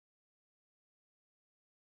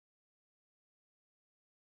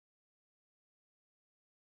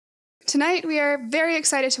Tonight, we are very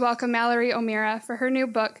excited to welcome Mallory O'Meara for her new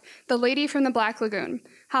book, The Lady from the Black Lagoon,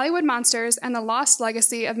 Hollywood Monsters and the Lost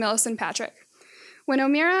Legacy of Milicent Patrick. When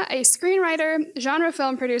O'Meara, a screenwriter, genre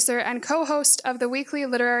film producer, and co-host of the weekly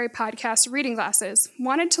literary podcast Reading Glasses,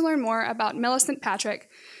 wanted to learn more about Milicent Patrick,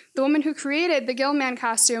 the woman who created the Gill-man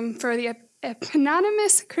costume for the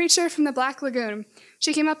eponymous creature from the Black Lagoon,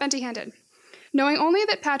 she came up empty-handed. Knowing only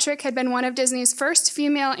that Patrick had been one of Disney's first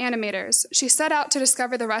female animators, she set out to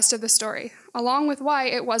discover the rest of the story, along with why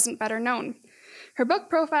it wasn't better known. Her book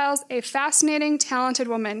profiles a fascinating, talented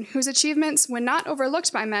woman whose achievements, when not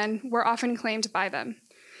overlooked by men, were often claimed by them.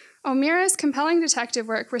 O'Meara's compelling detective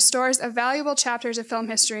work restores a valuable chapters of film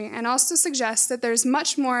history and also suggests that there's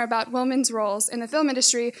much more about women's roles in the film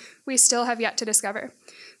industry we still have yet to discover.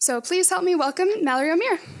 So please help me welcome Mallory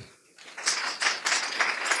O'Meara.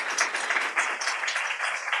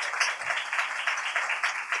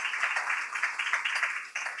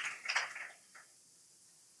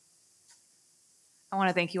 I want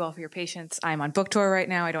to thank you all for your patience. I'm on book tour right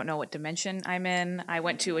now. I don't know what dimension I'm in. I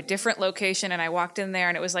went to a different location and I walked in there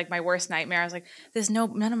and it was like my worst nightmare. I was like, there's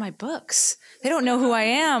none of my books. They don't know who I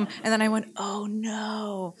am. And then I went, oh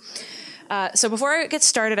no. So before I get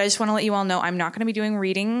started, I just want to let you all know I'm not going to be doing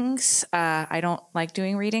readings. I don't like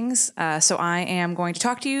doing readings. So I am going to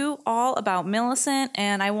talk to you all about Milicent,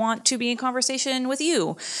 and I want to be in conversation with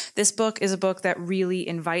you. This book is a book that really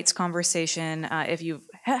invites conversation.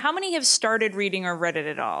 How many have started reading or read it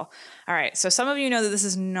at all? All right, so some of you know that this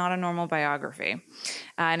is not a normal biography.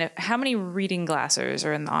 And how many reading glassers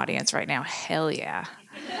are in the audience right now? Hell yeah.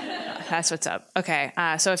 That's what's up. Okay,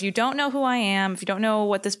 so if you don't know who I am, if you don't know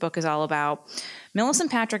what this book is all about,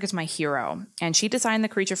 Milicent Patrick is my hero, and she designed the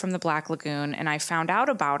creature from the Black Lagoon, and I found out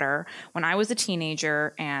about her when I was a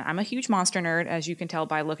teenager, and I'm a huge monster nerd, as you can tell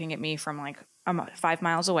by looking at me from like 5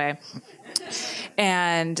 miles away.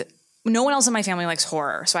 And no one else in my family likes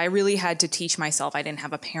horror, so I really had to teach myself. I didn't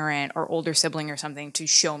have a parent or older sibling or something to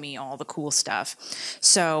show me all the cool stuff.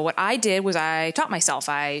 So what I did was I taught myself.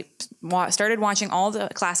 I started watching all the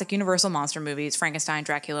classic Universal monster movies, Frankenstein,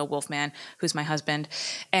 Dracula, Wolfman, who's my husband,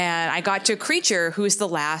 and I got to Creature, who's the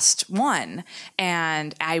last one.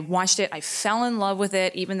 And I watched it. I fell in love with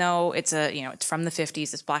it, even though it's from the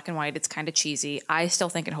 50s. It's black and white. It's kind of cheesy. I still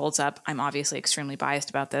think it holds up. I'm obviously extremely biased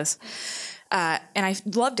about this. And I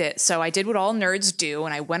loved it. So I did what all nerds do,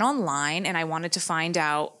 and I went online and I wanted to find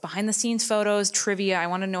out behind the scenes photos, trivia. I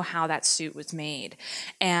wanted to know how that suit was made.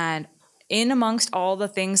 And in amongst all the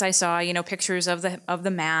things I saw, pictures of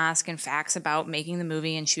the mask and facts about making the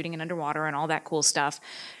movie and shooting it underwater and all that cool stuff,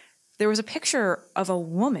 there was a picture of a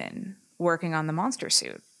woman working on the monster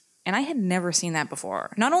suit. And I had never seen that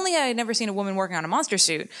before. Not only had I never seen a woman working on a monster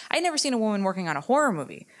suit, I had never seen a woman working on a horror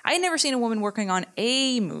movie. I had never seen a woman working on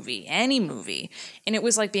a movie, any movie. And it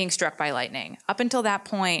was like being struck by lightning. Up until that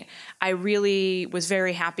point, I really was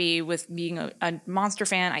very happy with being a monster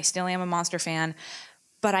fan. I still am a monster fan.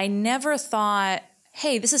 But I never thought,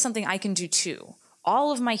 hey, this is something I can do too.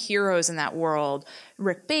 All of my heroes in that world,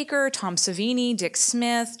 Rick Baker, Tom Savini, Dick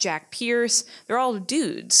Smith, Jack Pierce, they're all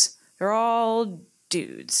dudes. They're all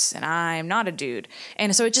dudes, and I'm not a dude.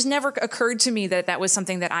 And so it just never occurred to me that that was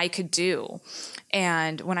something that I could do.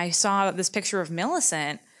 And when I saw this picture of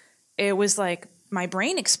Milicent, it was like my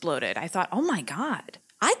brain exploded. I thought, oh my God,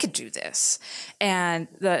 I could do this. And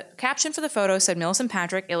the caption for the photo said Milicent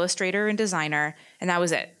Patrick, illustrator and designer, and that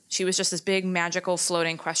was it. She was just this big magical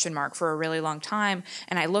floating question mark for a really long time.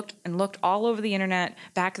 And I looked all over the internet.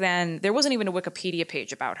 Back then, there wasn't even a Wikipedia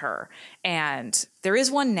page about her. And there is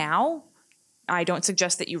one now. I don't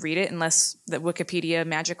suggest that you read it unless the Wikipedia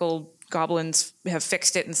magical goblins have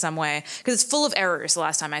fixed it in some way, because it's full of errors the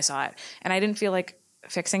last time I saw it. And I didn't feel like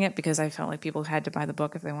fixing it because I felt like people had to buy the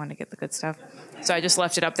book if they wanted to get the good stuff. So I just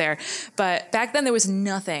left it up there. But back then there was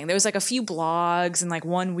nothing. There was like a few blogs and like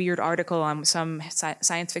one weird article on some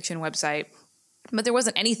science fiction website. But there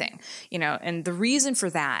wasn't anything, and the reason for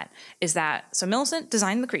that is that, so Milicent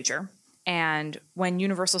designed the creature. And when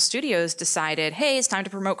Universal Studios decided, hey, it's time to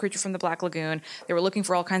promote Creature from the Black Lagoon, they were looking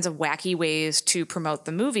for all kinds of wacky ways to promote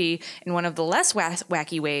the movie. And one of the less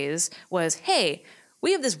wacky ways was, hey,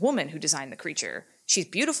 we have this woman who designed the creature. She's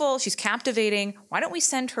beautiful. She's captivating. Why don't we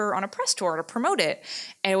send her on a press tour to promote it?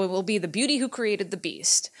 And it will be the beauty who created the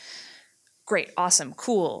beast. Great, awesome,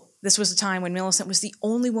 cool. This was a time when Milicent was the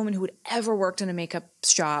only woman who had ever worked in a makeup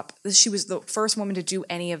shop. She was the first woman to do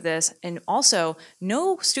any of this. And also,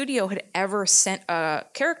 no studio had ever sent a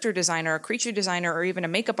character designer, a creature designer, or even a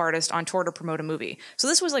makeup artist on tour to promote a movie. So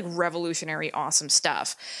this was like revolutionary, awesome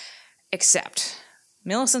stuff. Except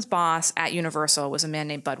Milicent's boss at Universal was a man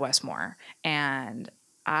named Bud Westmore. And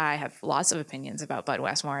I have lots of opinions about Bud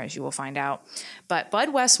Westmore, as you will find out. But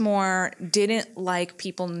Bud Westmore didn't like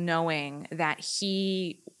people knowing that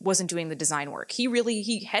he wasn't doing the design work.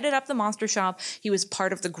 He headed up the monster shop. He was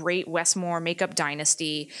part of the great Westmore makeup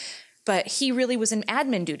dynasty. But he really was in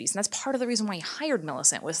admin duties. And that's part of the reason why he hired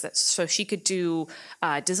Milicent, was that so she could do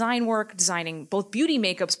design work, designing both beauty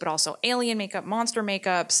makeups, but also alien makeup, monster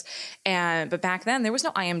makeups. But back then, there was no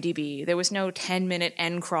IMDb. There was no 10-minute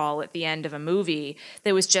end crawl at the end of a movie.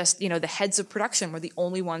 There was just, the heads of production were the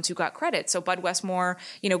only ones who got credit. So Bud Westmore,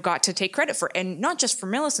 got to take credit for, and not just for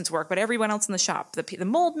Milicent's work, but everyone else in the shop, the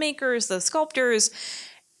mold makers, the sculptors,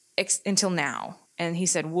 until now. And he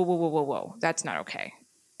said, whoa, whoa, whoa, whoa, whoa, that's not okay.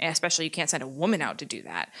 And especially you can't send a woman out to do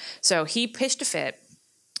that. So he pitched a fit,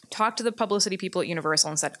 talked to the publicity people at Universal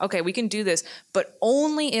and said, okay, we can do this, but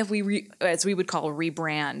only if we, as we would call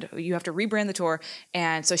rebrand. You have to rebrand the tour.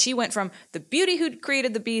 And so she went from the beauty who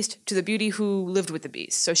created the beast to the beauty who lived with the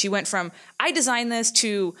beast. So she went from, I designed this,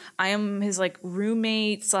 to I am his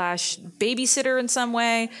roommate / babysitter in some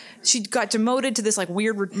way. She got demoted to this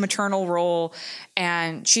weird maternal role,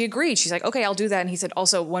 and she agreed. She's like, okay, I'll do that. And he said,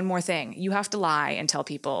 also, one more thing. You have to lie and tell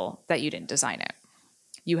people that you didn't design it.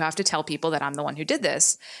 You have to tell people that I'm the one who did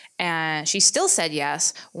this. And she still said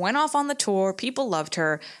yes, went off on the tour. People loved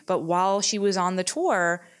her. But while she was on the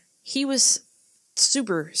tour, he was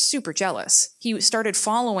super, super jealous. He started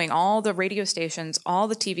following all the radio stations, all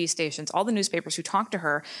the TV stations, all the newspapers who talked to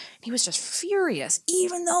her. He was just furious,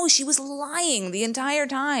 even though she was lying the entire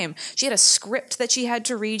time. She had a script that she had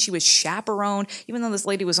to read. She was chaperoned, even though this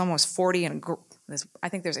lady was almost 40 and I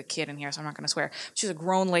think there's a kid in here, so I'm not going to swear. She's a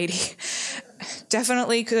grown lady.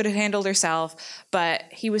 Definitely could have handled herself, but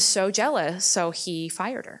he was so jealous, so he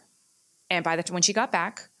fired her. And when she got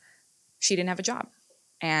back, she didn't have a job.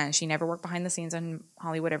 And she never worked behind the scenes on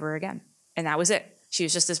Hollywood ever again. And that was it. She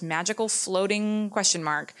was just this magical floating question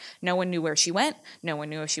mark. No one knew where she went. No one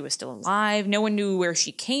knew if she was still alive. No one knew where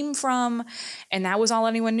she came from. And that was all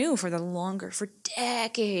anyone knew for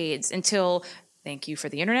decades, until, thank you for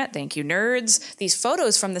the internet, thank you nerds, these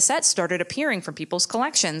photos from the set started appearing from people's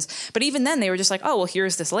collections. But even then, they were just like, oh, well,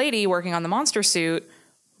 here's this lady working on the monster suit.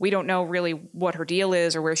 We don't know really what her deal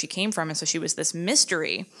is or where she came from. And so she was this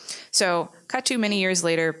mystery. So cut to many years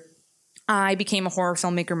later, I became a horror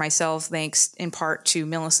filmmaker myself, thanks in part to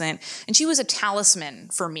Milicent. And she was a talisman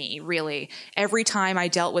for me, really. Every time I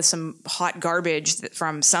dealt with some hot garbage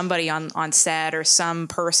from somebody on set or some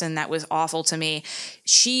person that was awful to me,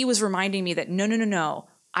 she was reminding me that no,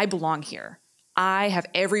 I belong here. I have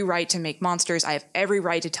every right to make monsters. I have every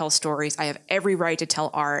right to tell stories. I have every right to tell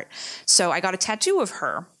art. So I got a tattoo of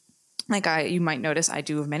her. You might notice, I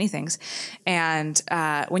do of many things. And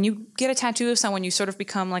when you get a tattoo of someone, you sort of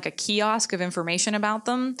become like a kiosk of information about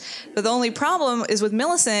them. But the only problem is with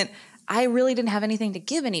Milicent, I really didn't have anything to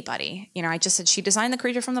give anybody. I just said she designed the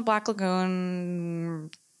creature from the Black Lagoon, ...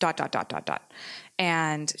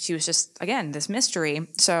 And she was just, again, this mystery.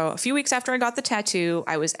 So a few weeks after I got the tattoo,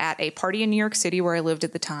 I was at a party in New York City where I lived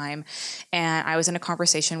at the time. And I was in a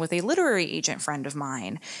conversation with a literary agent friend of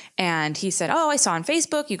mine. And he said, oh, I saw on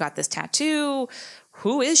Facebook, you got this tattoo.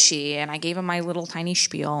 Who is she? And I gave him my little tiny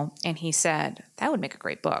spiel. And he said, that would make a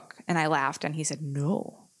great book. And I laughed. And he said,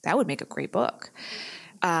 no, that would make a great book.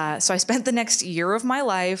 So I spent the next year of my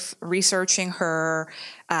life researching her,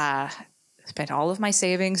 spent all of my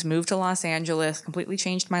savings, moved to Los Angeles, completely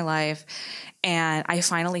changed my life. And I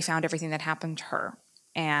finally found everything that happened to her.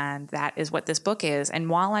 And that is what this book is. And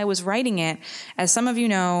while I was writing it, as some of you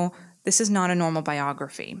know, this is not a normal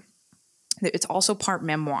biography. It's also part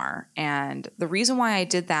memoir. And the reason why I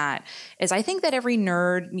did that is I think that every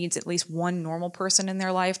nerd needs at least one normal person in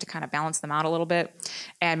their life to kind of balance them out a little bit.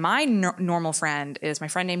 And my normal friend is my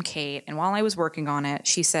friend named Kate. And while I was working on it,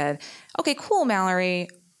 she said, okay, cool, Mallory.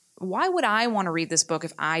 Why would I want to read this book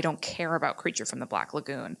if I don't care about Creature from the Black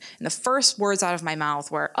Lagoon? And the first words out of my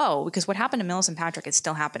mouth were, oh, because what happened to Milicent Patrick is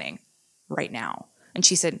still happening right now. And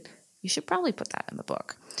she said, you should probably put that in the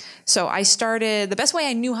book. So I started, the best way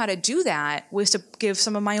I knew how to do that was to give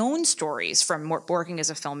some of my own stories from working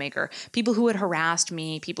as a filmmaker. People who had harassed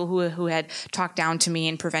me, people who had talked down to me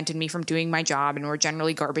and prevented me from doing my job and were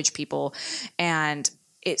generally garbage people. And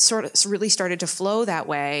it sort of really started to flow that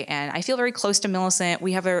way. And I feel very close to Milicent.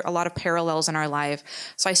 We have a lot of parallels in our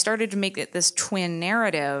life. So I started to make it this twin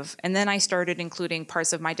narrative. And then I started including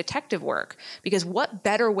parts of my detective work. Because what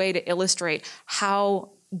better way to illustrate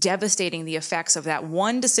how devastating the effects of that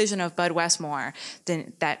one decision of Bud Westmore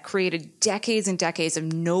that created decades and decades of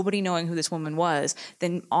nobody knowing who this woman was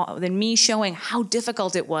than me showing how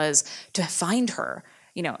difficult it was to find her.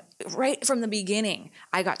 You know, right from the beginning,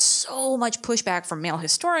 I got so much pushback from male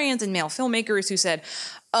historians and male filmmakers who said,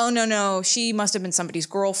 oh, no, she must have been somebody's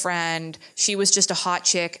girlfriend. She was just a hot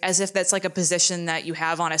chick, as if that's like a position that you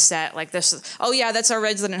have on a set. Like this, oh yeah, that's our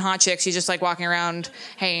resident hot chick. She's just like walking around,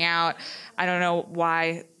 hanging out. I don't know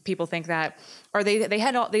why people think that. Or they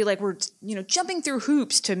were, you know, jumping through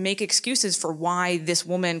hoops to make excuses for why this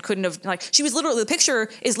woman couldn't have, like, she was literally, the picture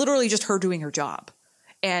is literally just her doing her job.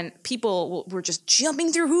 And people were just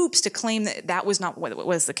jumping through hoops to claim that that was not what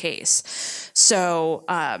was the case. So,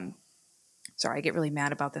 sorry, I get really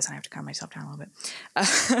mad about this. And I have to calm myself down a little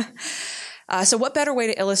bit. So what better way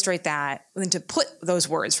to illustrate that than to put those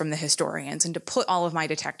words from the historians and to put all of my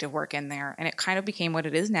detective work in there? And it kind of became what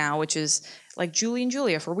it is now, which is like Julie and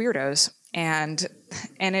Julia for weirdos. And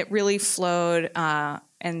it really flowed.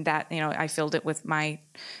 And that, you know, I filled it with my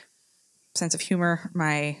sense of humor,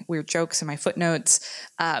 my weird jokes, and my footnotes,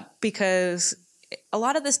 because a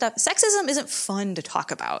lot of this stuff, sexism isn't fun to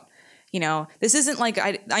talk about. You know, this isn't like,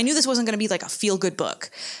 I knew this wasn't going to be like a feel-good book.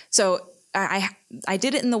 So I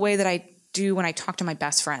did it in the way that I do when I talk to my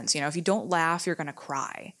best friends. You know, if you don't laugh, you're going to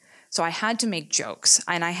cry. So I had to make jokes,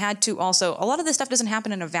 and I had to also, a lot of this stuff doesn't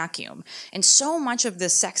happen in a vacuum. And so much of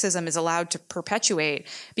this sexism is allowed to perpetuate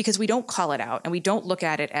because we don't call it out and we don't look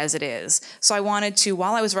at it as it is. So I wanted to,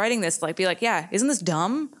 while I was writing this, like be like, yeah, isn't this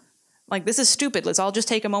dumb? Like, this is stupid. Let's all just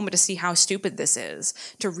take a moment to see how stupid this is,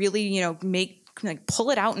 to really, you know, pull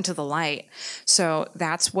it out into the light. So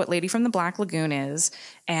that's what Lady from the Black Lagoon is.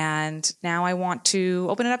 And now I want to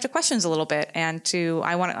open it up to questions a little bit, and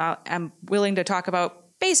I'm willing to talk about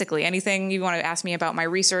basically anything you want to ask me about my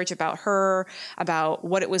research, about her, about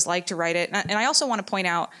what it was like to write it. And I also want to point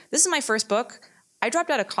out, this is my first book. I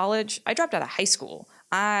dropped out of college. I dropped out of high school.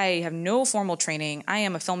 I have no formal training. I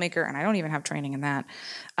am a filmmaker, and I don't even have training in that.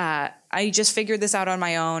 I just figured this out on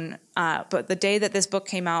my own. But the day that this book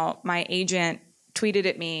came out, my agent tweeted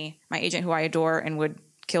at me, my agent who I adore and would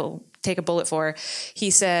take a bullet for.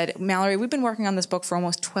 He said, Mallory, we've been working on this book for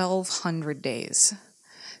almost 1,200 days.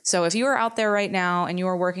 So if you are out there right now and you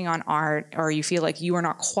are working on art, or you feel like you are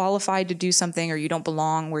not qualified to do something, or you don't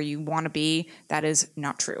belong where you want to be, that is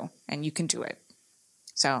not true, and you can do it.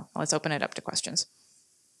 So let's open it up to questions.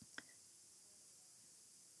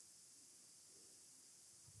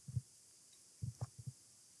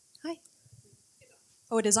 Hi.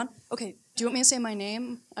 Oh, it is on? Okay. Do you want me to say my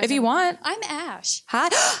name? If you want. I'm Ash. Hi.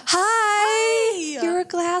 Hi. You're a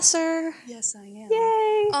glasser. Yes, I am.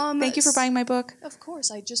 Yay. Thank you for buying my book. Of course.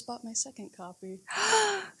 I just bought my second copy.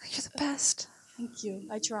 You're the best. Thank you.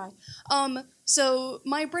 I try. So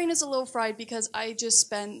my brain is a little fried because I just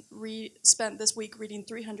spent this week reading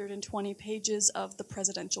 320 pages of the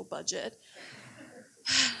presidential budget.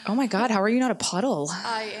 Oh my God, how are you not a puddle?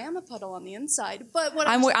 I am a puddle on the inside, but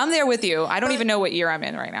I'm there with you. I don't even know what year I'm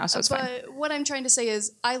in right now, so it's fine. But what I'm trying to say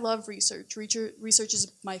is I love research. Research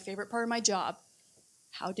is my favorite part of my job.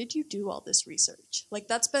 How did you do all this research? Like,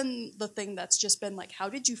 that's been the thing that's just been like, how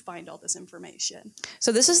did you find all this information?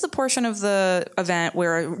 So this is the portion of the event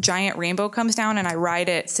where a giant rainbow comes down and I ride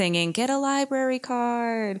it singing, "Get a library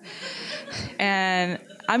card." And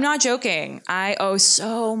I'm not joking. I owe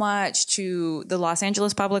so much to the Los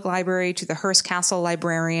Angeles Public Library, to the Hearst Castle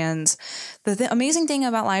librarians. The amazing thing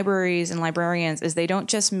about libraries and librarians is they don't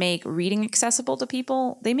just make reading accessible to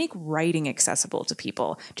people, they make writing accessible to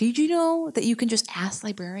people. Did you know that you can just ask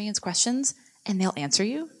librarians questions and they'll answer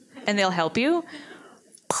you and they'll help you?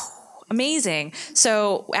 Amazing.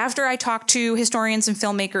 So after I talked to historians and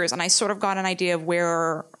filmmakers and I sort of got an idea of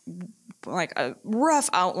where, like a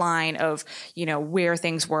rough outline of, you know, where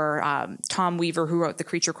things were. Tom Weaver, who wrote the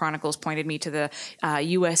Creature Chronicles, pointed me to the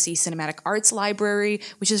USC Cinematic Arts Library,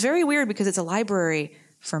 which is very weird because it's a library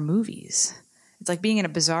for movies. It's like being in a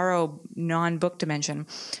bizarro non-book dimension.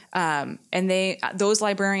 And those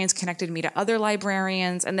librarians connected me to other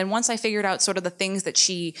librarians. And then once I figured out sort of the things that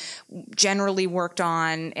she generally worked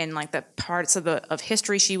on and like the parts of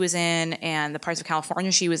history she was in and the parts of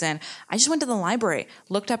California she was in, I just went to the library,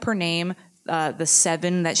 looked up her name, the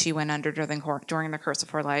 7 that she went under during the course of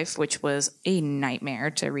her life, which was a nightmare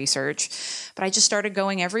to research. But I just started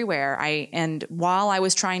going everywhere. And while I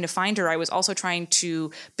was trying to find her, I was also trying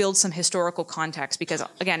to build some historical context because,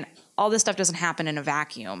 again, all this stuff doesn't happen in a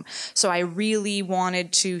vacuum. So I really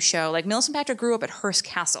wanted to show, like, Milicent Patrick grew up at Hearst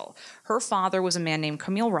Castle. Her father was a man named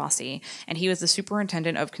Camille Rossi, and he was the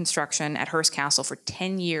superintendent of construction at Hearst Castle for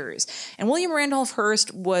 10 years. And William Randolph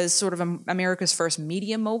Hearst was sort of America's first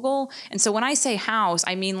media mogul. And so when I say house,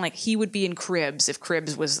 I mean like he would be in Cribs if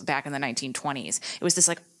Cribs was back in the 1920s. It was this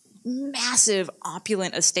like massive,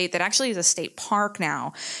 opulent estate that actually is a state park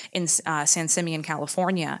now in San Simeon,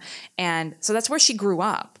 California. And so that's where she grew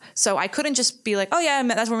up. So I couldn't just be like, oh yeah,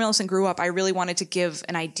 that's where Milicent grew up. I really wanted to give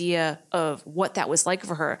an idea of what that was like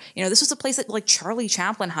for her. You know, this was a place that like Charlie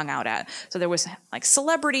Chaplin hung out at. So there was like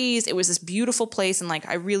celebrities. It was this beautiful place. And like,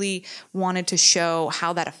 I really wanted to show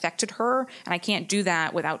how that affected her. And I can't do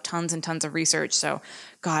that without tons and tons of research. So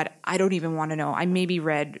God, I don't even want to know. I maybe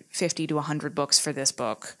read 50 to 100 books for this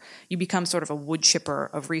book. You become sort of a wood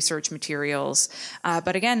chipper of research materials.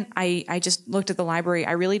 But again, I just looked at the library.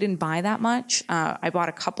 I really didn't buy that much. I bought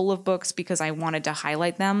a couple of books because I wanted to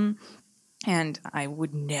highlight them. And I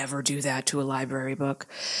would never do that to a library book.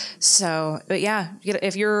 So, but yeah,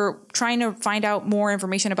 if you're trying to find out more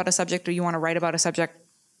information about a subject or you want to write about a subject,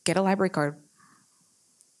 get a library card.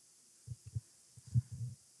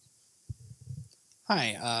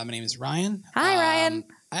 Hi, my name is Ryan. Hi, Ryan.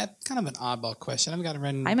 I have kind of an oddball question. I've got to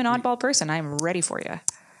run. I'm an oddball person. I'm ready for you.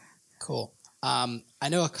 Cool. I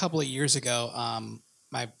know a couple of years ago,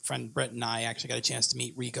 my friend Britt and I actually got a chance to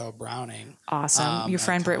meet Rico Browning. Awesome. Your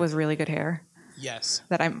friend Britt with really good hair. Yes.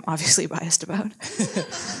 That I'm obviously biased about.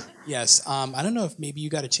 Yes. I don't know if maybe you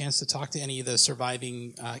got a chance to talk to any of the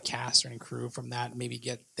surviving cast or crew from that. Maybe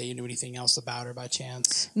they knew anything else about her by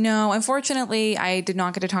chance. No, unfortunately, I did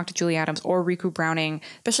not get to talk to Julie Adams or Rico Browning.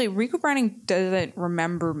 Especially Rico Browning doesn't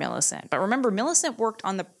remember Milicent. But remember, Milicent worked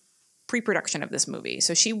on the pre-production of this movie,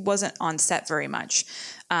 so she wasn't on set very much.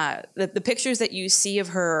 The pictures that you see of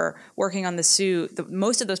her working on the suit,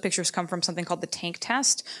 most of those pictures come from something called the tank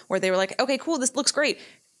test, where they were like, okay, cool, this looks great.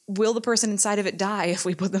 Will the person inside of it die if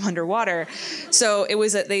we put them underwater? So it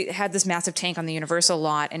was they had this massive tank on the Universal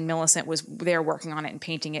lot, and Milicent was there working on it and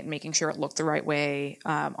painting it and making sure it looked the right way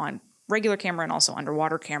on regular camera and also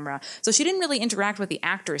underwater camera. So she didn't really interact with the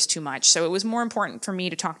actors too much. So it was more important for me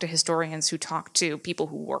to talk to historians who talked to people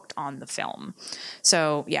who worked on the film.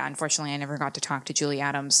 So yeah, unfortunately, I never got to talk to Julie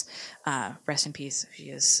Adams. Rest in peace. She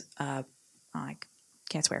is, I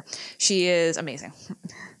can't swear. She is amazing.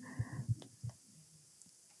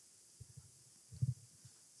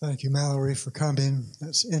 Thank you, Mallory, for coming.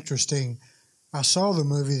 That's interesting. I saw the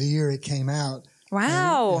movie the year it came out.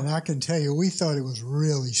 Wow. And I can tell you, we thought it was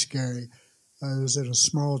really scary. It was in a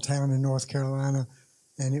small town in North Carolina,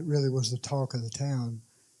 and it really was the talk of the town,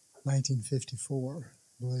 1954,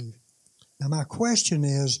 I believe. Now, my question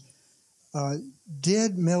is,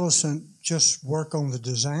 did Milicent just work on the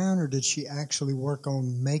design, or did she actually work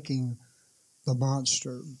on making the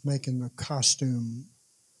monster, making the costume?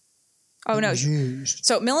 Oh no! Used?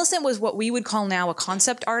 So Milicent was what we would call now a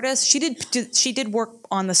concept artist. She did work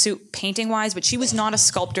on the suit painting wise, but she was not a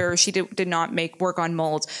sculptor. She did not work on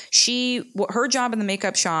molds. Her job in the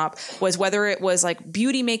makeup shop was whether it was like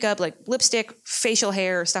beauty makeup, like lipstick, facial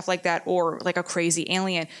hair, stuff like that, or like a crazy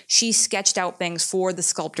alien. She sketched out things for the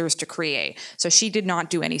sculptors to create. So she did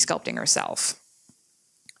not do any sculpting herself.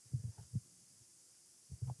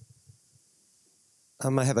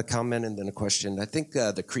 I have a comment and then a question. I think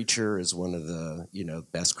the creature is one of the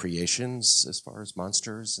best creations as far as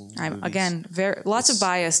monsters and movies. Again, lots of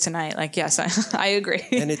bias tonight. Like yes, I agree.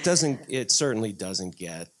 And it certainly doesn't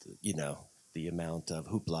get the amount of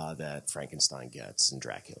hoopla that Frankenstein gets and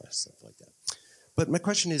Dracula, stuff like that. But my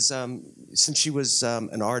question is, since she was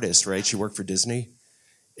an artist, right? She worked for Disney,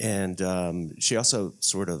 and she also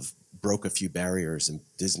sort of broke a few barriers in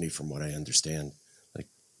Disney, from what I understand. Like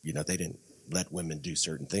they didn't let women do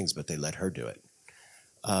certain things, but they let her do it.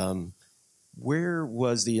 Where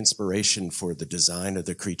was the inspiration for the design of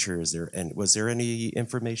the creature? Was there any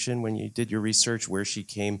information when you did your research where she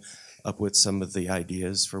came up with some of the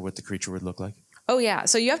ideas for what the creature would look like? Oh, yeah.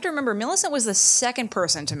 So you have to remember, Milicent was the second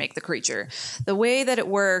person to make the creature. The way that it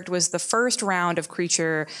worked was the first round of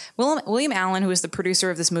creature. William Allen, who was the producer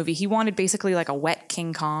of this movie, he wanted basically like a wet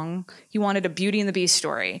King Kong. He wanted a Beauty and the Beast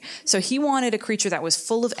story. So he wanted a creature that was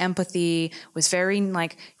full of empathy, was very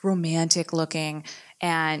like romantic looking.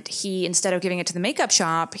 And he, instead of giving it to the makeup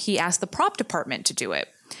shop, he asked the prop department to do it.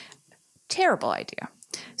 Terrible idea.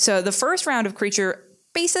 So the first round of creature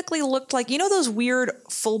basically looked like, those weird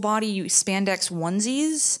full body spandex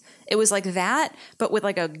onesies? It was like that, but with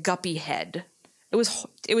like a guppy head. It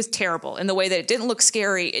was terrible in the way that it didn't look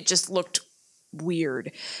scary. It just looked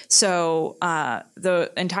weird. So the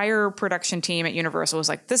entire production team at Universal was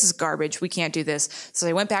like, this is garbage. We can't do this. So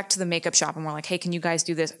they went back to the makeup shop and were like, hey, can you guys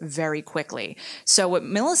do this very quickly? So what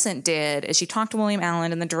Milicent did is she talked to William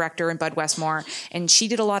Allen and the director and Bud Westmore, and she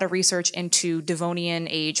did a lot of research into Devonian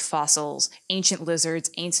age fossils, ancient lizards,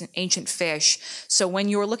 ancient fish. So when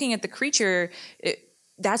you were looking at the creature,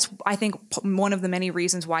 that's, I think, one of the many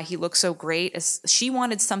reasons why he looks so great is she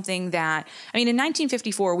wanted something that, I mean, in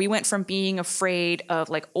 1954, we went from being afraid of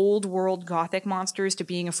like old world Gothic monsters to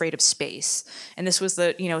being afraid of space. And this was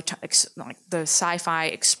the, like the sci-fi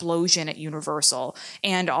explosion at Universal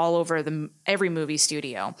and all over every movie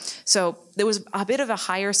studio. So there was a bit of a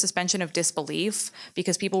higher suspension of disbelief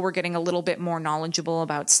because people were getting a little bit more knowledgeable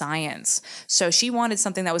about science. So she wanted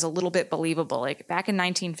something that was a little bit believable. Like back in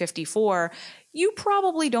 1954, you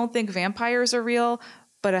probably don't think vampires are real,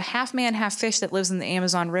 but a half man, half fish that lives in the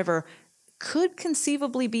Amazon River could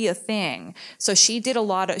conceivably be a thing. So she did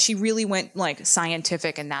she really went like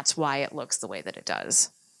scientific, and that's why it looks the way that it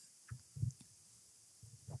does.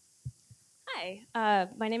 Hi,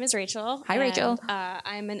 my name is Rachel. Hi, Rachel.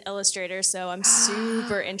 I'm an illustrator, so I'm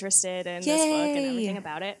super interested in this book and everything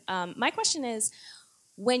about it. My question is,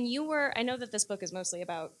 I know that this book is mostly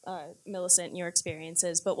about Milicent and your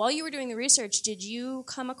experiences, but while you were doing the research, did you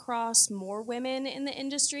come across more women in the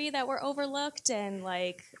industry that were overlooked and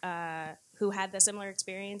like who had the similar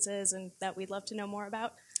experiences and that we'd love to know more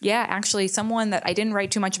about? Yeah, actually, someone that I didn't write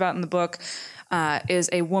too much about in the book is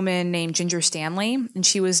a woman named Ginger Stanley, and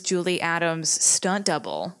she was Julie Adams' stunt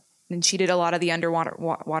double. And she did a lot of the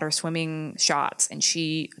underwater swimming shots. And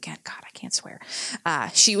she, again, God, I can't swear.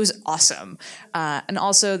 She was awesome. And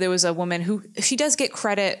also there was a woman who, she does get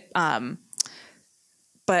credit,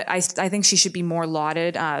 but I think she should be more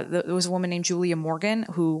lauded. There was a woman named Julia Morgan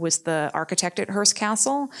who was the architect at Hearst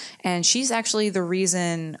Castle. And she's actually the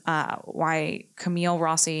reason why Camille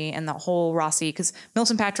Rossi and the whole Rossi, because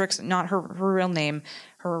Milicent Patrick's not her real name.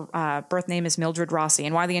 Her birth name is Mildred Rossi,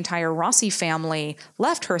 and why the entire Rossi family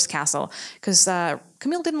left Hearst Castle, because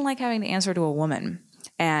Camille didn't like having to answer to a woman.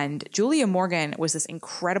 And Julia Morgan was this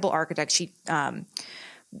incredible architect.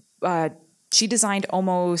 She designed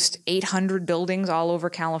almost 800 buildings all over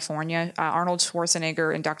California. Arnold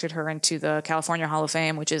Schwarzenegger inducted her into the California Hall of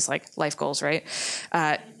Fame, which is like life goals, right?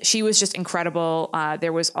 She was just incredible.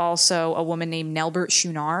 There was also a woman named Nelbert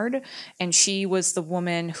Chouinard, and she was the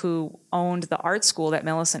woman who owned the art school that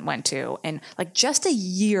Milicent went to. And like just a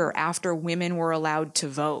year after women were allowed to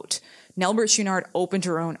vote, Nelbert Chouinard opened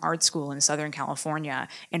her own art school in Southern California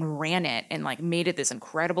and ran it and like made it this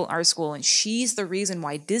incredible art school. And she's the reason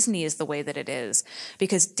why Disney is the way that it is,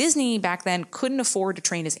 because Disney back then couldn't afford to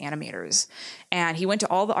train his animators. And he went to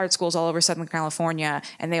all the art schools all over Southern California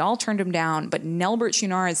and they all turned him down. But Nelbert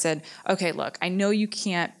Chouinard said, okay, look, I know you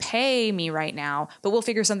can't pay me right now, but we'll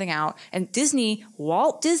figure something out. And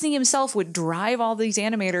Walt Disney himself would drive all these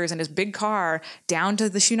animators in his big car down to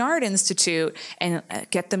the Chouinard Institute and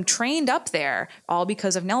get them trained up there, all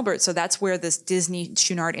because of Nelbert. So that's where this Disney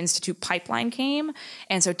Chouinard Institute pipeline came.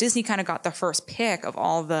 And so Disney kind of got the first pick of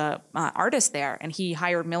all the artists there. And he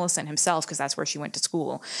hired Milicent himself because that's where she went to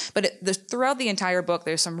school. But throughout the entire book,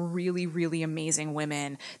 there's some really, really amazing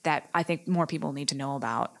women that I think more people need to know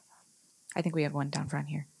about. I think we have one down front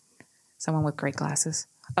here. Someone with great glasses.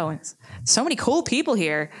 Oh, and so many cool people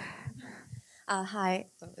here. Hi.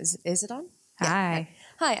 Is it on? Hi. Yeah.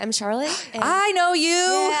 Hi, I'm Charlotte. And I know you.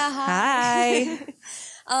 Yeah, hi.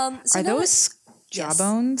 Are those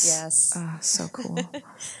jawbones? Yes. Oh, so cool.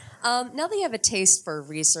 Now that you have a taste for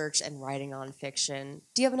research and writing on fiction,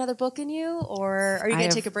 do you have another book in you, or are you going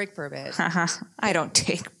to take a break for a bit? I don't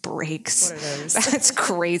take breaks. What are those? That's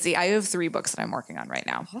crazy. I have 3 books that I'm working on right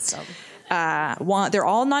now. Awesome. They're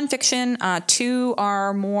all nonfiction. 2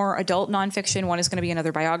 are more adult nonfiction. One is going to be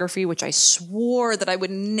another biography, which I swore that I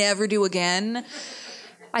would never do again.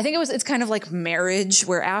 I think it's kind of like marriage,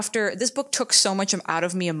 where after this book took so much out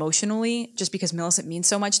of me emotionally, just because Milicent means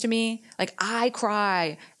so much to me. Like I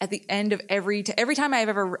cry at the end of every time I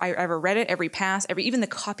ever read it, every pass, even the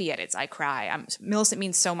copy edits, I cry. Milicent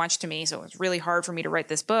means so much to me, so it's really hard for me to write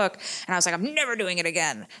this book. And I was like, I'm never doing it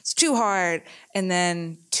again. It's too hard. And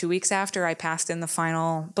then 2 weeks after I passed in the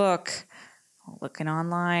final book, looking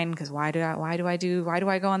online, because why do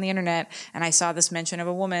I go on the internet? And I saw this mention of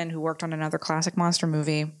a woman who worked on another classic monster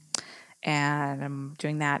movie, and I'm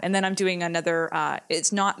doing that. And then I'm doing another,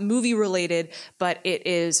 it's not movie related, but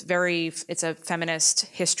it's a feminist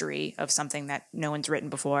history of something that no one's written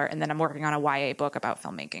before. And then I'm working on a YA book about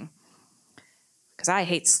filmmaking, because I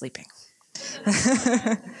hate sleeping.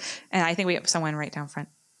 And I think we have someone right down front.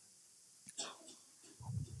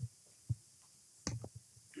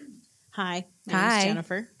 Hi, my name's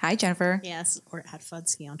Jennifer. Hi, Jennifer. Yes, or at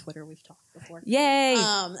Fudsky on Twitter. We've talked before. Yay!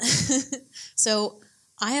 So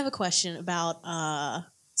I have a question about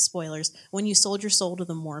spoilers. When you sold your soul to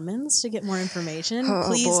the Mormons to get more information,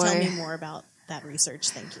 please tell me more about that research.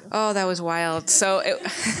 Thank you. Oh, that was wild. So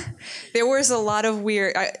there was a lot of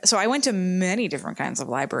weird. So I went to many different kinds of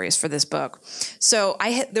libraries for this book. So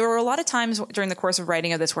there were a lot of times during the course of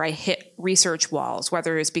writing of this where I hit research walls,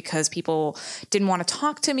 whether it's because people didn't want to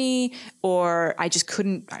talk to me or I just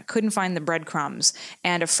couldn't find the breadcrumbs.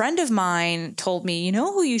 And a friend of mine told me, you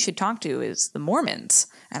know who you should talk to is the Mormons.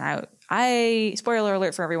 And I spoiler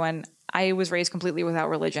alert for everyone, I was raised completely without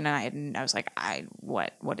religion, and I was like,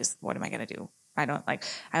 what am I going to do? I don't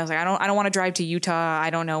want to drive to Utah. I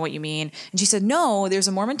don't know what you mean. And she said, no, there's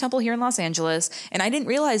a Mormon temple here in Los Angeles. And I didn't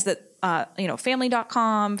realize that,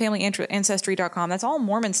 family.com, familyancestry.com, that's all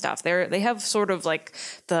Mormon stuff. They have sort of like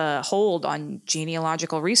the hold on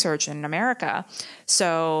genealogical research in America.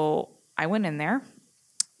 So I went in there.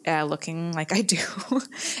 Looking like I do.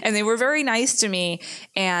 And they were very nice to me.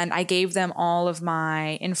 And I gave them all of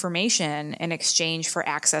my information in exchange for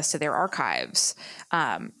access to their archives.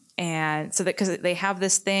 And so that, because they have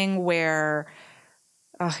this thing where,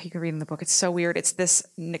 you can read in the book, it's so weird. It's this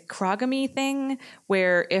necrogamy thing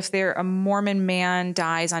where if a Mormon man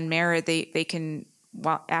dies unmarried, they can,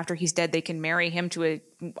 after he's dead, they can marry him to an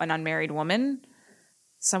unmarried woman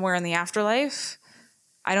somewhere in the afterlife.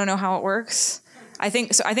 I don't know how it works. I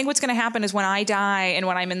think what's going to happen is when I die and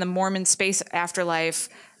when I'm in the Mormon space afterlife,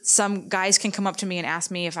 some guys can come up to me and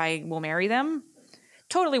ask me if I will marry them.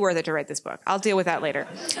 Totally worth it to write this book. I'll deal with that later.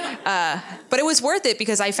 But it was worth it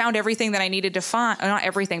because I found everything that I needed to find. Not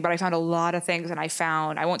everything, but I found a lot of things. And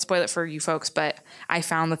I won't spoil it for you folks, but I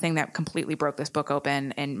found the thing that completely broke this book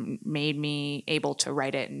open and made me able to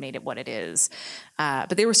write it and made it what it is.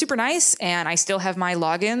 But they were super nice, and I still have my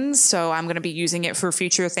logins, so I'm going to be using it for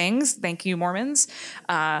future things. Thank you, Mormons.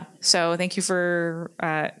 So thank you for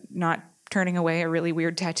not turning away a really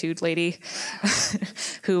weird tattooed lady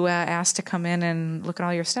who asked to come in and look at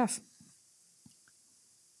all your stuff.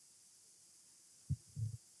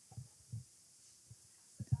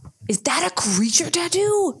 Is that a creature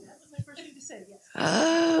tattoo? That was my first thing to say, yes.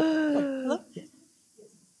 Oh,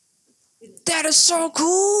 that is so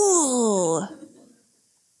cool.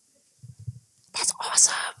 That's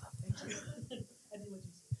awesome. Thank you. I did what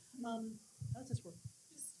you said. How does this work?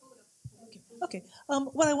 Okay.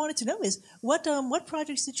 What I wanted to know is what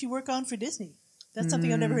projects did you work on for Disney? That's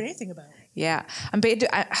something I've never heard anything about. Yeah,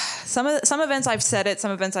 some events I've said it,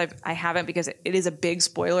 some events I haven't because it is a big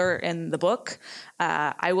spoiler in the book.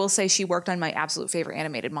 I will say she worked on my absolute favorite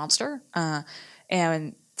animated monster,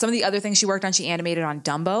 and some of the other things she worked on, she animated on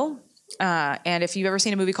Dumbo. And if you've ever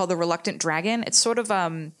seen a movie called The Reluctant Dragon, it's sort of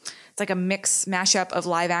it's like a mashup of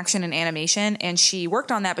live action and animation, and she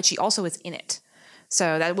worked on that, but she also is in it.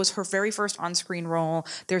 So that was her very first on-screen role.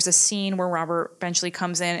 There's a scene where Robert Benchley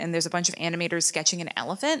comes in and there's a bunch of animators sketching an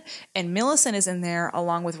elephant, and Milicent is in there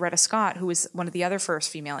along with Retta Scott, who was one of the other first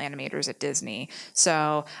female animators at Disney.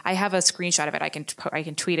 So I have a screenshot of it. I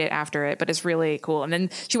can tweet it after it, but it's really cool. And then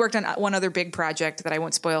she worked on one other big project that I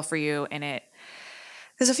won't spoil for you, and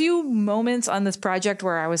there's a few moments on this project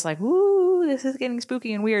where I was like, "Ooh, this is getting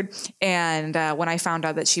spooky and weird." And when I found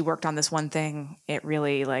out that she worked on this one thing, it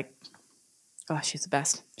really oh, she's the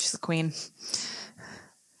best. She's the queen.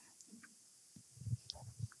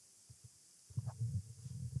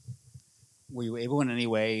 Were you able in any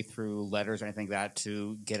way through letters or anything like that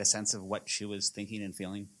to get a sense of what she was thinking and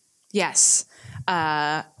feeling? Yes.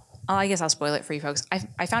 I guess I'll spoil it for you folks.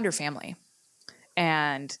 I found her family,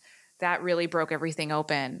 and that really broke everything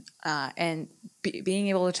open. And being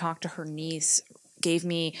able to talk to her niece gave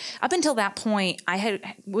me, up until that point,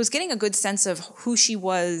 was getting a good sense of who she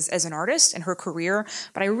was as an artist and her career,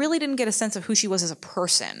 but I really didn't get a sense of who she was as a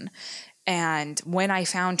person. And when I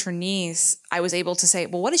found her niece, I was able to say,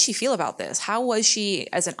 well, what does she feel about this? How was she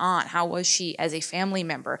as an aunt? How was she as a family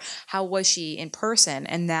member? How was she in person?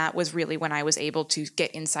 And that was really when I was able to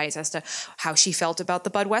get insights as to how she felt about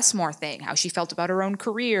the Bud Westmore thing, how she felt about her own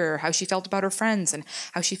career, how she felt about her friends, and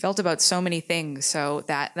how she felt about so many things. So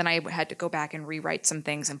that then I had to go back and rewrite some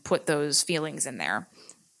things and put those feelings in there.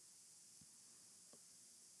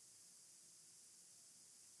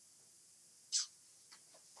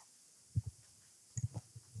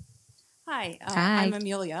 Hi, Hi. I'm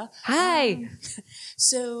Amelia. Hi.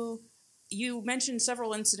 So you mentioned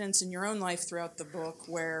several incidents in your own life throughout the book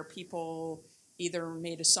where people either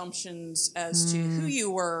made assumptions as to who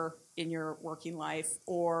you were in your working life,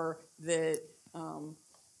 or that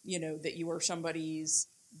that you were somebody's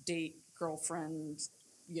date, girlfriend,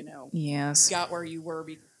 Yes. got where you were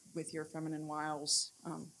with your feminine wiles.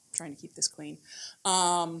 Trying to keep this clean.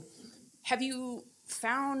 Have you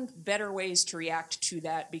found better ways to react to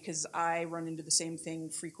that? Because I run into the same thing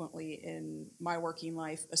frequently in my working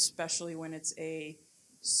life, especially when it's a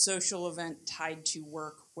social event tied to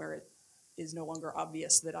work where it is no longer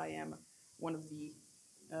obvious that I am one of the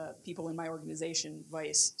people in my organization,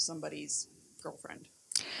 vice somebody's girlfriend.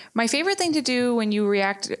 My favorite thing to do when you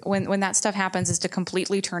react, when that stuff happens, is to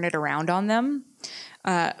completely turn it around on them.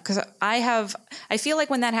 Because I feel like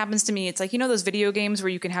when that happens to me, it's like, you know those video games where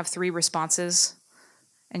you can have 3 responses?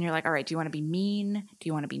 And you're like, all right, do you want to be mean? Do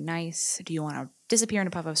you want to be nice? Do you want to disappear in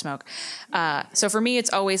a puff of smoke? So for me,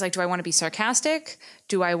 it's always like, do I want to be sarcastic?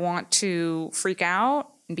 Do I want to freak out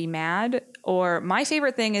and be mad? Or my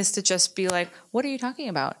favorite thing is to just be like, what are you talking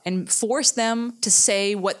about? And force them to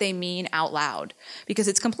say what they mean out loud, because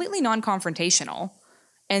it's completely non-confrontational.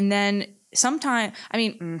 And then sometimes,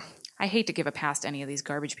 I hate to give a pass to any of these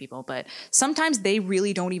garbage people, but sometimes they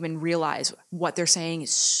really don't even realize what they're saying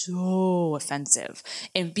is so offensive.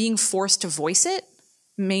 And being forced to voice it,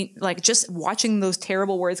 like just watching those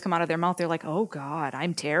terrible words come out of their mouth, they're like, oh God,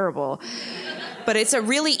 I'm terrible. But it's a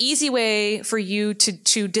really easy way for you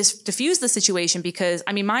to diffuse the situation, because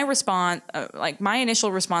my response, my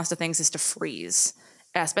initial response to things is to freeze.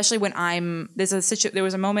 Especially when there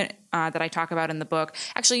was a moment that I talk about in the book.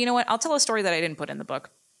 Actually, you know what? I'll tell a story that I didn't put in the book.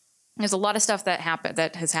 There's a lot of stuff that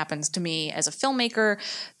has happened to me as a filmmaker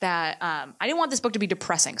that I didn't want this book to be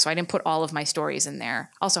depressing, so I didn't put all of my stories in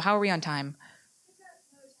there. Also, how are we on time?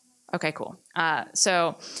 Okay, cool.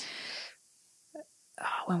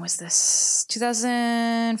 When was this?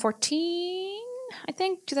 2014, I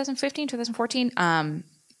think. 2015, 2014.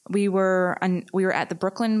 We were at the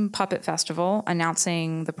Brooklyn Puppet Festival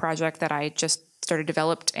announcing the project that I just started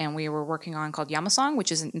developed and we were working on, called Yamasong,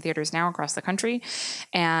 which is in theaters now across the country.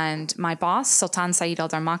 And my boss, Sultan Saeed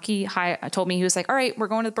Al-Darmaki, told me, he was like, all right, we're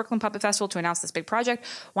going to the Brooklyn Puppet Festival to announce this big project.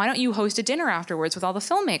 Why don't you host a dinner afterwards with all the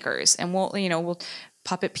filmmakers? And we'll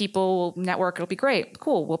puppet people, we'll network, it'll be great.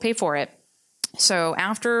 Cool, we'll pay for it. So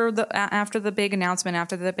after the big announcement,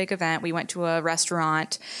 after the big event, we went to a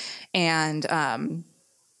restaurant and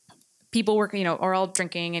people were, are all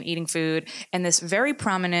drinking and eating food. And this very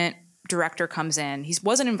prominent director comes in. He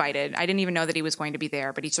wasn't invited. I didn't even know that he was going to be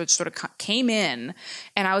there, but he sort of came in,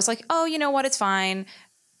 and I was like, "Oh, you know what? It's fine.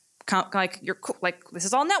 You're cool. This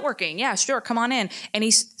is all networking. Yeah, sure. Come on in." And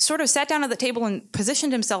he sort of sat down at the table and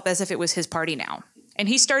positioned himself as if it was his party now. And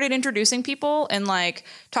he started introducing people and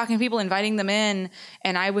talking to people, inviting them in.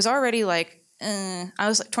 And I was already I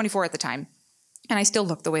was 24 at the time, and I still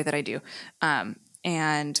look the way that I do.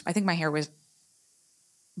 And I think my hair was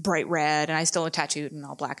bright red, and I still had tattooed and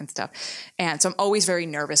all black and stuff. And so I'm always very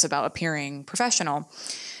nervous about appearing professional.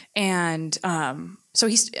 And so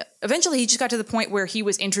eventually he just got to the point where he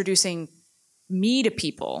was introducing me to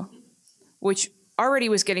people, which already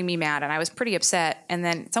was getting me mad, and I was pretty upset. And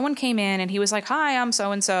then someone came in and he was like, hi, I'm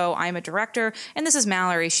so-and-so. I'm a director, and this is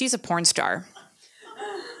Mallory. She's a porn star.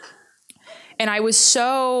 And I was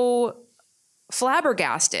so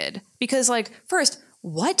flabbergasted because, first,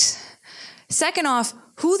 what? Second off,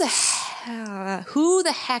 who the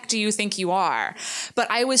heck do you think you are?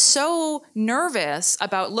 But I was so nervous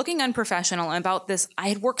about looking unprofessional and about this. I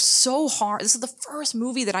had worked so hard. This is the first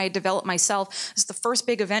movie that I had developed myself. This is the first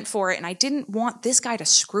big event for it. And I didn't want this guy to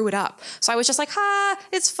screw it up. So I was just like,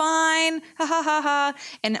 it's fine. Ha, ha, ha, ha.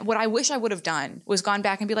 And what I wish I would have done was gone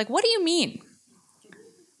back and be like, what do you mean?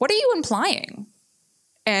 What are you implying?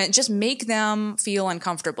 And just make them feel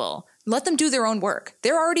uncomfortable. Let them do their own work.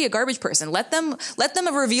 They're already a garbage person. Let them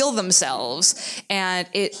reveal themselves. And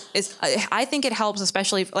I think it helps,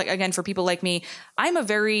 especially again, for people like me. I'm a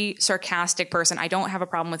very sarcastic person. I don't have a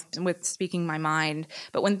problem with speaking my mind.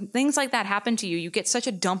 But when things like that happen to you, you get such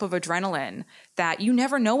a dump of adrenaline that you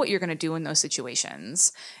never know what you're going to do in those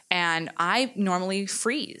situations. And I normally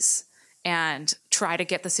freeze and try to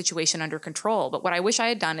get the situation under control. But what I wish I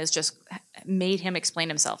had done is just made him explain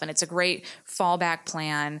himself. And it's a great fallback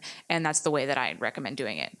plan. And that's the way that I'd recommend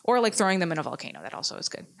doing it. Or throwing them in a volcano. That also is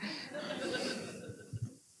good.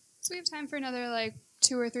 So we have time for another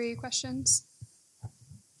 2 or 3 questions.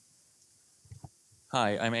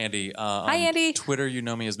 Hi, I'm Andy. Hi, Andy. On Twitter, you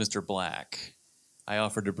know me as Mr. Black. I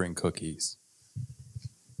offered to bring cookies.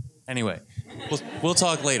 Anyway, we'll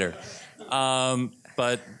talk later.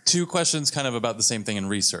 But 2 questions kind of about the same thing in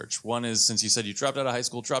research. One is, since you said you dropped out of high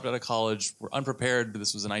school, dropped out of college, were unprepared,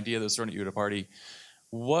 this was an idea that was thrown at you at a party.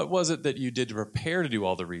 What was it that you did to prepare to do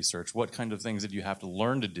all the research? What kind of things did you have to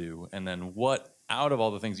learn to do? And then what, out of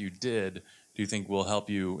all the things you did, do you think will help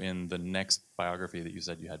you in the next biography that you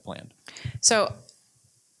said you had planned? So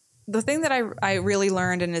the thing that I really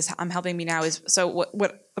learned and I'm helping me now is, so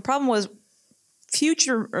what the problem was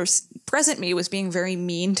future or present me was being very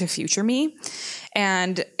mean to future me.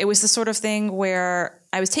 And it was the sort of thing where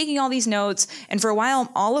I was taking all these notes, and for a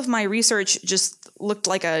while, all of my research just looked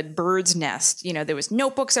like a bird's nest. You know, there was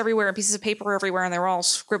notebooks everywhere and pieces of paper everywhere, and they were all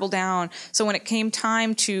scribbled down. So when it came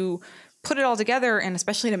time to put it all together, and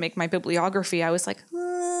especially to make my bibliography, I was like,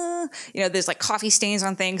 you know, there's like coffee stains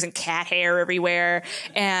on things and cat hair everywhere.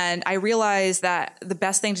 And I realized that the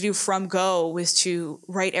best thing to do from go was to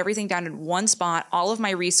write everything down in one spot, all of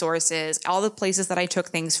my resources, all the places that I took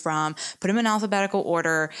things from, put them in alphabetical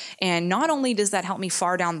order. And not only does that help me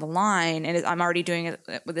far down the line, and I'm already doing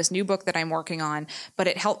it with this new book that I'm working on, but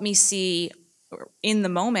it helped me see in the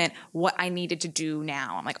moment what I needed to do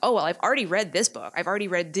now. I'm like, oh, well, I've already read this book. I've already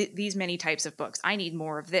read these many types of books. I need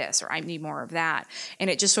more of this, or I need more of that. And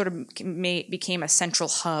it just sort of became a central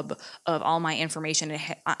hub of all my information.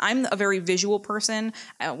 I'm a very visual person.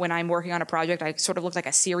 When I'm working on a project, I sort of look like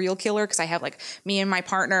a serial killer because I have like me and my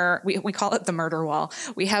partner, we call it the murder wall.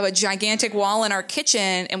 We have a gigantic wall in our kitchen,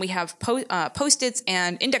 and we have Post-its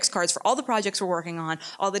and index cards for all the projects we're working on,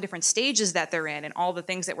 all the different stages that they're in, and all the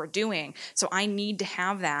things that we're doing. So I need to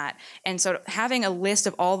have that. And so having a list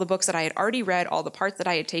of all the books that I had already read, all the parts that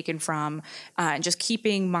I had taken from, and just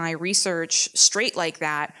keeping my research straight like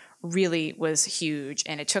that really was huge.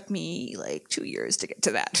 And it took me like 2 years to get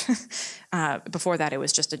to that. Before that, it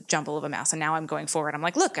was just a jumble of a mess. And now I'm going forward. I'm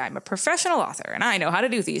like, look, I'm a professional author and I know how to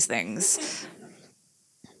do these things.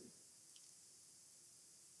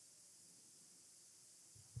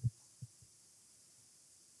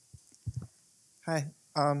 Hi.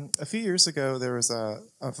 A few years ago, there was a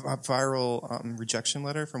viral rejection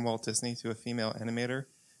letter from Walt Disney to a female animator,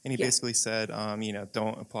 and he basically said, you know,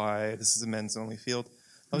 don't apply. This is a men's only field.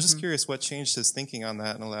 I was just curious what changed his thinking on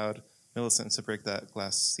that and allowed Milicent to break that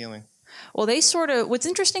glass ceiling. Well, what's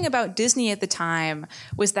interesting about Disney at the time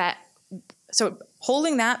was that, so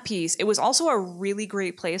holding that piece, it was also a really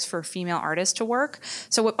great place for female artists to work.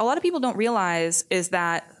 So what a lot of people don't realize is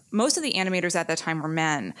that most of the animators at that time were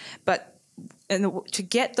men, but to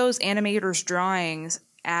get those animators' drawings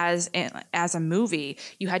as a movie,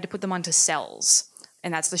 you had to put them onto cells.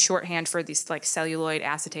 And that's the shorthand for these like celluloid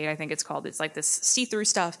acetate, I think it's called. It's like this see-through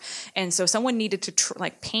stuff. And so someone needed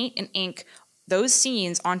to paint and ink those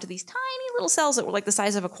scenes onto these tiny little cells that were like the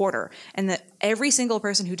size of a quarter. And that every single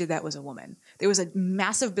person who did that was a woman. There was a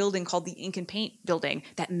massive building called the Ink and Paint building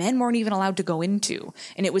that men weren't even allowed to go into.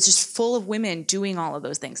 And it was just full of women doing all of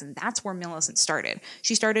those things. And that's where Milicent started.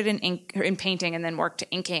 She started in painting and then worked to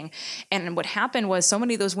inking. And what happened was so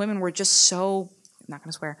many of those women were just so, I'm not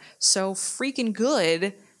going to swear, so freaking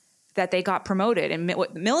good that they got promoted. And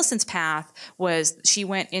what Milicent's path was, she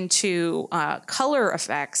went into color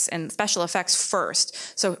effects and special effects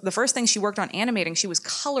first. So the first thing she worked on animating, she was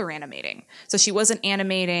color animating. So she wasn't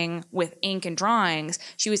animating with ink and drawings.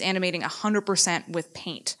 She was animating 100% with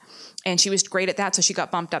paint. And she was great at that, so she got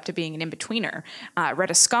bumped up to being an in-betweener.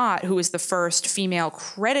 Retta Scott, who was the first female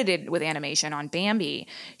credited with animation on Bambi,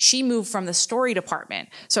 she moved from the story department.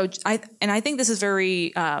 So I think this is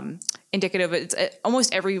very indicative.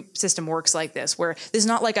 Almost every system works like this, where there's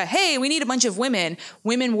not like hey, we need a bunch of women.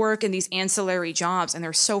 Women work in these ancillary jobs, and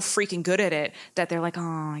they're so freaking good at it that they're like, oh,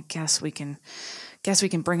 I guess we can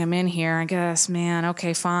bring them in here. I guess, man,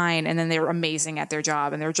 okay, fine. And then they were amazing at their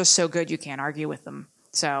job, and they're just so good you can't argue with them.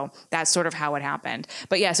 So that's sort of how it happened.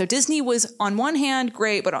 But yeah, so Disney was on one hand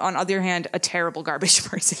great, but on the other hand, a terrible garbage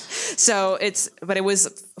person. So but it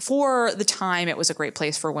was, for the time, it was a great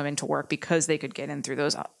place for women to work because they could get in through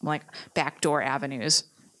those like backdoor avenues.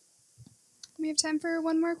 We have time for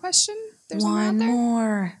one more question. There's one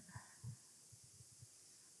more.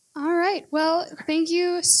 All right. Well, thank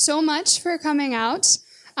you so much for coming out.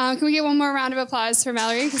 Can we get one more round of applause for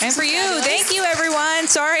Mallory? And for you. Thank you, everyone.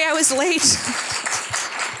 Sorry I was late.